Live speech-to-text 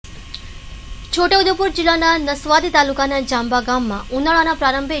છોટાઉદેપુર જિલ્લાના નસવાદી તાલુકાના જાંબા ગામમાં ઉનાળાના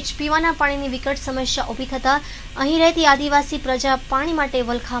પ્રારંભે જ પીવાના પાણીની વિકટ સમસ્યા ઊભી થતા અહીં રહેતી આદિવાસી પ્રજા પાણી માટે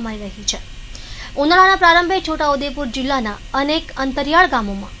વલખા મારી રહી છે। ઉનાળાના પ્રારંભે છોટાઉદેપુર જિલ્લાના અનેક અંતરિયાળ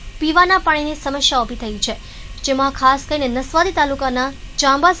ગામોમાં પીવાના પાણીની સમસ્યા ઊભી થઈ છે, જેમાં ખાસ કરીને નસવાદી તાલુકાના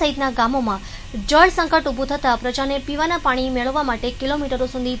જાંબા સહિતના ગામોમાં જળ સંકટ ઊભું થતા પ્રજાને પીવાના પાણી મેળવવા માટે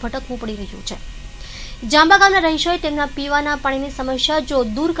કિલોમીટરો સુધી ભટકવું પડી રહ્યું છે। જાંબા ગામના રહીશોએ તેમના પીવાના પાણીની સમસ્યા જો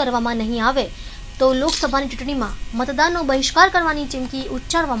દૂર કરવામાં નહીં આવે તો લોકસભાની ચૂંટણીમાં મતદાનનો બહિષ્કાર કરવાની ચીમકી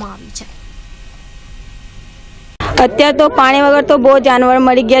ઉચ્ચારવામાં આવી છે। અત્યારે તો પાણી વગર તો બહુ જાનવર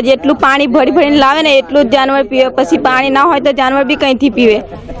મરી ગયા। જેટલું પાણી ભરી ભરીને લાવે ને એટલું જ જાનવર પીવે, પછી પાણી ના હોય તો જાનવર બી કંઈથી પીવે।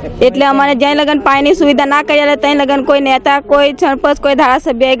 એટલે અમારે જ્યાં લગન પાણીની સુવિધા ના કરી એટલે ત્યાં લગન કોઈ નેતા, કોઈ સરપંચ, કોઈ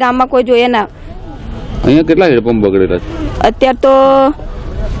ધારાસભ્ય ગામમાં કોઈ જોઈએ ના। અહીંયા કેટલા હેડપંપ બગડેલા છે? અત્યારે તો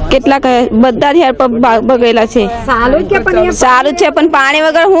કેટલાક બધા જ હેડપંપ બગડેલા છે। સારું છે પણ પાણી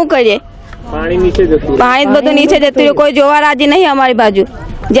વગર શું કરીએ? પાણી બધું નીચે જતું રહ્યું, કોઈ જોવા રાજી નહીં અમારી બાજુ।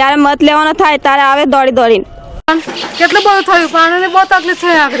 જ્યારે મત લેવાનો થાય ત્યારે આવે દોડી દોડીને। કેટલું બધું થયું, પાણીની બહુ તકલીફ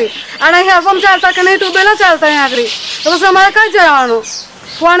છે આગળ। અને હેડપંપ ચાલતા કે નહીં, ટ્યુબવેલો ચાલતા આગળ, તો પછી અમારે કઈ જવાનું?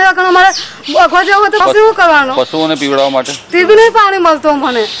 પાણી વગર અમારે બગવા જવું હોય તો પછી શું કરવાનું? પશુઓને પીવડાવવા માટે તે બી નહીં પાણી મળતું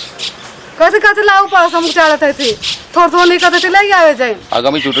મને, કથી લાવવું પડે અમુક ચાલે થઈથી, થોડું થોડું નહીં કથી લઈ આવે જાય।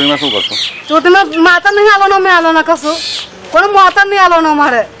 આગામી ચૂંટણીમાં શું કરશો? ચૂંટણીમાં માતા નહીં હાલવાનો, અમે હાલવાના કશું, કોઈ માતા નહીં હાલવાનો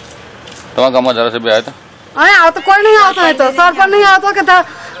અમારે। તમારા ગામમાં ધારાસભ્ય આવ્યા હતા? અહીં આવતો કોઈ નહીં આવતો, નહીં તો સરપંચ નહીં આવતો કે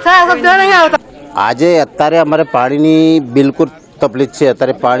ધારાસભ્ય નહીં આવતો। આજે અત્યારે અમારે પાણીની બિલકુલ તકલીફ છે।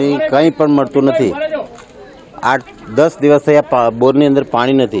 અત્યારે પાણી કંઈ પણ મળતું નથી। 8-10 દિવસ થયા બોરની અંદર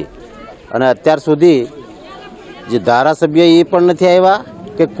પાણી નથી, અને અત્યાર સુધી જે ધારાસભ્ય એ પણ નથી આવ્યા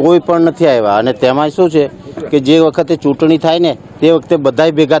કે કોઈ પણ નથી આવ્યા। અને તેમાં શું છે કે જે વખતે ચૂંટણી થાય ને તે વખતે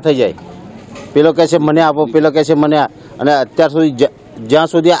બધાય ભેગા થઈ જાય, પેલો કહે છે મને આપો, પેલો કહે છે મને, અને અત્યાર સુધી જ્યાં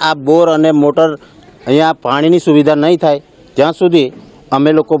સુધી આ બોર અને મોટર અહીંયા પાણીની સુવિધા નહીં થાય ત્યાં સુધી અમે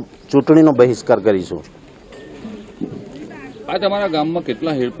લોકો ચૂંટણીનો બહિષ્કાર કરીશું। આ તમારા ગામમાં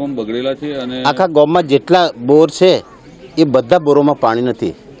કેટલા હેડપંપ બગડેલા છે? અને આખા ગામમાં જેટલા બોર છે એ બધા બોરોમાં પાણી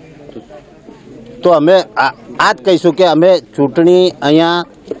નથી। તો અમે આ જ કહીશું કે અમે ચૂંટણી અહીંયા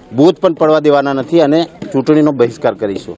બૂથ પણ પડવા દેવાના નથી અને ચૂંટણીનો બહિષ્કાર કરીશું।